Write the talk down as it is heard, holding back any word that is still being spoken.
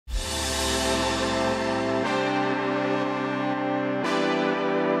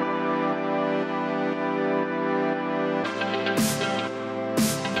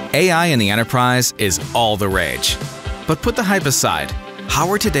AI in the enterprise is all the rage. But put the hype aside, how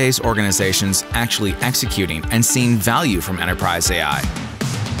are today's organizations actually executing and seeing value from enterprise AI?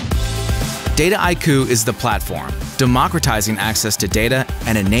 Dataiku is the platform, democratizing access to data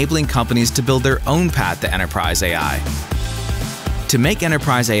and enabling companies to build their own path to enterprise AI. To make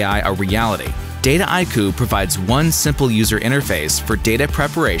enterprise AI a reality, Dataiku provides one simple user interface for data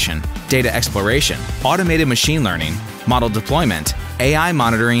preparation, data exploration, automated machine learning, model deployment, AI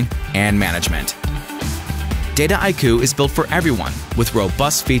monitoring, and management. Dataiku is built for everyone with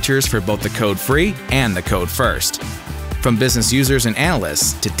robust features for both the code-free and the code-first. From business users and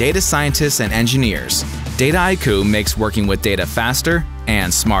analysts to data scientists and engineers, Dataiku makes working with data faster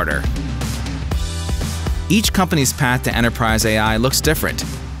and smarter. Each company's path to enterprise AI looks different,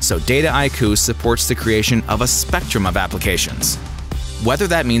 so Dataiku supports the creation of a spectrum of applications. Whether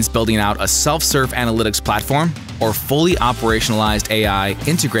that means building out a self-serve analytics platform or fully operationalized AI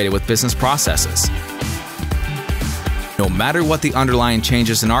integrated with business processes. No matter what the underlying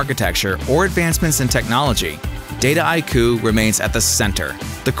changes in architecture or advancements in technology, Dataiku remains at the center,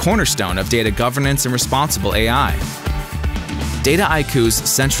 the cornerstone of data governance and responsible AI. Dataiku's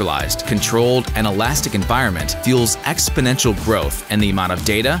centralized, controlled, and elastic environment fuels exponential growth in the amount of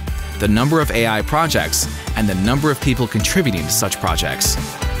data, the number of AI projects, and the number of people contributing to such projects.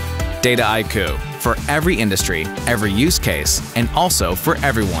 Dataiku, for every industry, every use case, and also for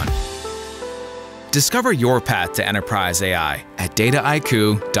everyone. Discover your path to enterprise AI at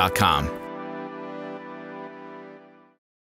dataiku.com.